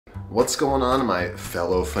What's going on, my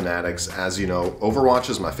fellow fanatics? As you know, Overwatch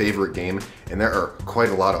is my favorite game, and there are quite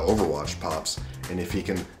a lot of Overwatch pops. And if you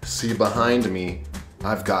can see behind me,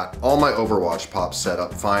 I've got all my Overwatch pops set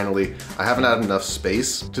up finally. I haven't had enough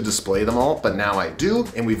space to display them all, but now I do,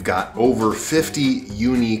 and we've got over 50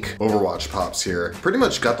 unique Overwatch pops here. Pretty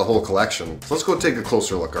much got the whole collection. So let's go take a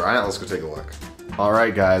closer look, all right? Let's go take a look. All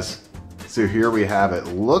right, guys. So here we have it.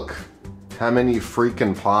 Look how many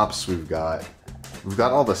freaking pops we've got. We've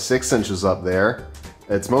got all the 6 inches up there.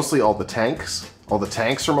 It's mostly all the tanks from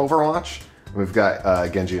Overwatch. And we've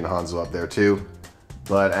got Genji and Hanzo up there too.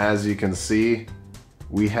 But as you can see,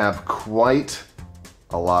 we have quite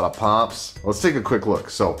a lot of pops. Let's take a quick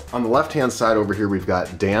look. So on the left-hand side over here, we've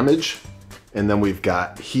got damage, and then we've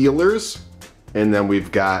got healers, and then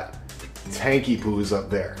we've got tanky poos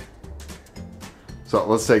up there. So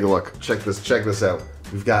let's take a look. Check this out.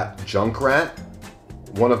 We've got Junkrat,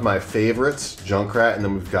 one of my favorites, Junkrat, and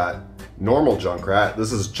then we've got normal Junkrat.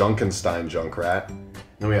 This is Junkenstein Junkrat.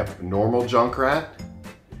 Then we have normal Junkrat.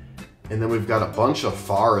 And then we've got a bunch of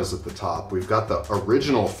Pharahs at the top. We've got the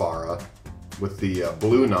original Pharah with the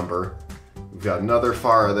blue number. We've got another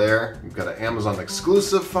Pharah there. We've got an Amazon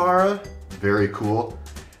exclusive Pharah. Very cool.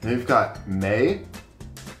 And we've got Mei.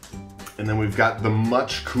 And then we've got the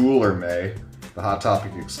much cooler Mei, the Hot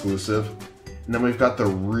Topic exclusive. And then we've got the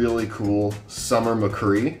really cool Summer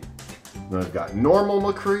McCree. Then we've got normal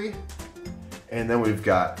McCree. And then we've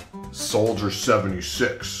got Soldier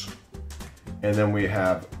 76. And then we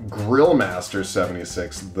have Grillmaster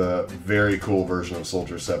 76, the very cool version of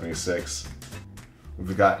Soldier 76.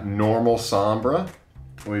 We've got normal Sombra.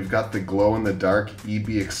 We've got the glow-in-the-dark EB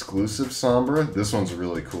exclusive Sombra. This one's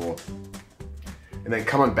really cool. And then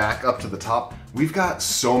coming back up to the top, we've got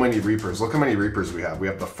so many Reapers. Look how many Reapers we have. We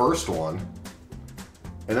have the first one.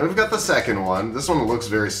 And then we've got the second one. This one looks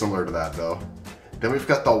very similar to that though. Then we've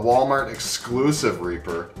got the Walmart exclusive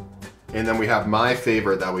Reaper. And then we have my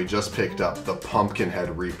favorite that we just picked up, the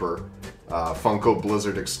Pumpkinhead Reaper. Funko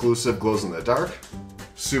Blizzard exclusive, glows in the dark.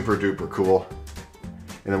 Super duper cool.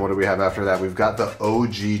 And then what do we have after that? We've got the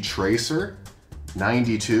OG Tracer,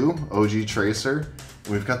 92 OG Tracer.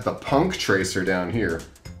 And we've got the Punk Tracer down here.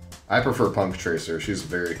 I prefer Punk Tracer, she's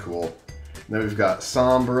very cool. And then we've got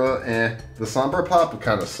Sombra, the Sombra pop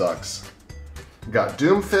kind of sucks. We've got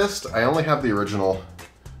Doomfist, I only have the original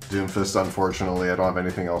Doomfist, unfortunately. I don't have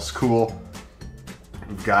anything else cool.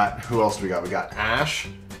 We've got, who else do we got? We got Ashe,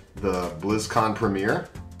 the BlizzCon premiere.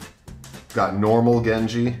 We've got normal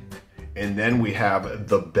Genji. And then we have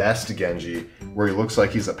the best Genji, where he looks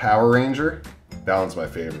like he's a Power Ranger. That one's my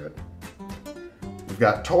favorite. We've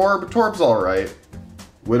got Torb. Torb's alright.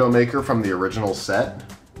 Widowmaker from the original set,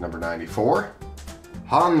 number 94.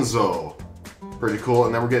 Hanzo. Pretty cool.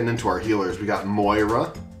 And then we're getting into our healers. We got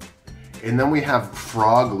Moira. And then we have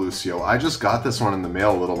Frog Lucio. I just got this one in the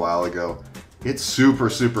mail a little while ago. It's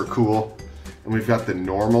super, super cool. And we've got the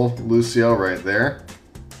normal Lucio right there.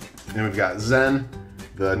 And we've got Zen.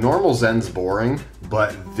 The normal Zen's boring,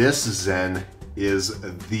 but this Zen is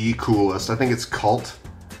the coolest. I think it's Cult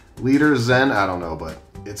Leader Zen. I don't know, but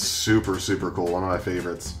it's super, super cool. One of my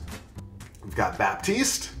favorites. We've got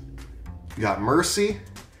Baptiste. We got Mercy.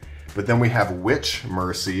 But then we have Witch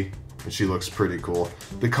Mercy. And she looks pretty cool.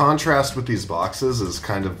 The contrast with these boxes is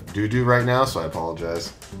kind of doo-doo right now, so I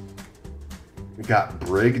apologize. We've got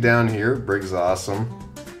Brig down here. Brig's awesome.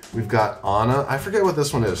 We've got Ana. I forget what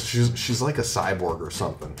this one is. She's like a cyborg or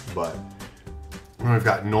something, but... And we've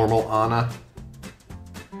got normal Ana.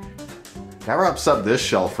 That wraps up this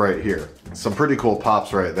shelf right here. Some pretty cool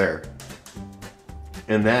pops right there.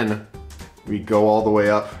 And then we go all the way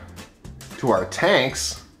up to our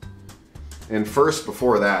tanks. And first,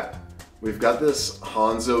 before that, we've got this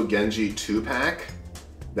Hanzo Genji 2-pack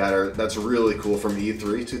that's really cool from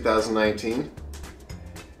E3 2019.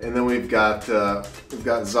 And then we've got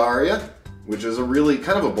Zarya, which is a really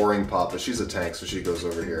kind of a boring pop, but she's a tank, so she goes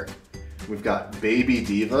over here. We've got Baby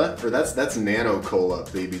Diva, or that's Nano Cola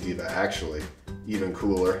Baby Diva actually, even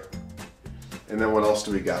cooler. And then what else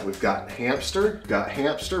do we got? We've got Hamster. We've got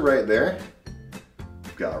Hamster right there.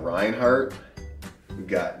 We've got Reinhardt. We've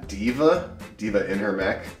got Diva in her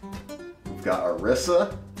mech. We've got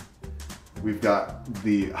Orisa. We've got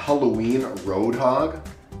the Halloween Roadhog,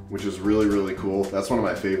 which is really, really cool. That's one of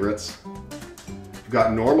my favorites. We've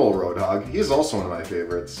got normal Roadhog. He is also one of my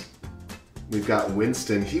favorites. We've got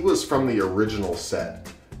Winston. He was from the original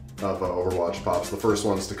set of Overwatch Pops, the first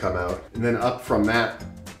ones to come out. And then up from that,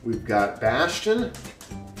 we've got Bastion.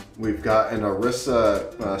 We've got an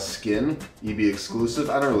Orisa skin, EB exclusive.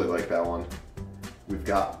 I don't really like that one. We've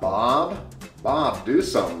got Bob. Bob, do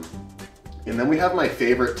something. And then we have my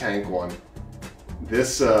favorite tank one.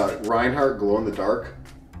 This Reinhardt glow-in-the-dark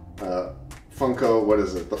Funko, what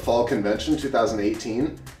is it? The Fall Convention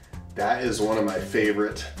 2018. That is one of my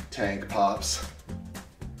favorite tank pops.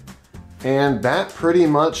 And that pretty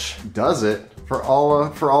much does it for all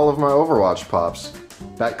of my Overwatch pops.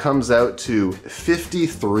 That comes out to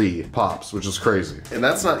 53 pops, which is crazy. And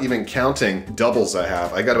that's not even counting doubles I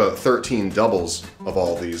have. I got about 13 doubles of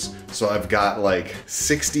all these. So I've got like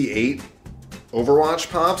 68 Overwatch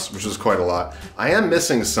pops, which is quite a lot. I am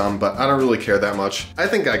missing some, but I don't really care that much. I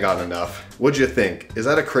think I got enough. What'd you think? Is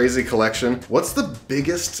that a crazy collection? What's the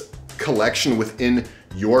biggest collection within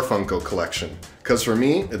your Funko collection? Because for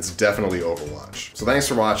me, it's definitely Overwatch. So thanks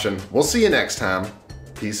for watching. We'll see you next time.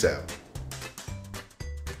 Peace out.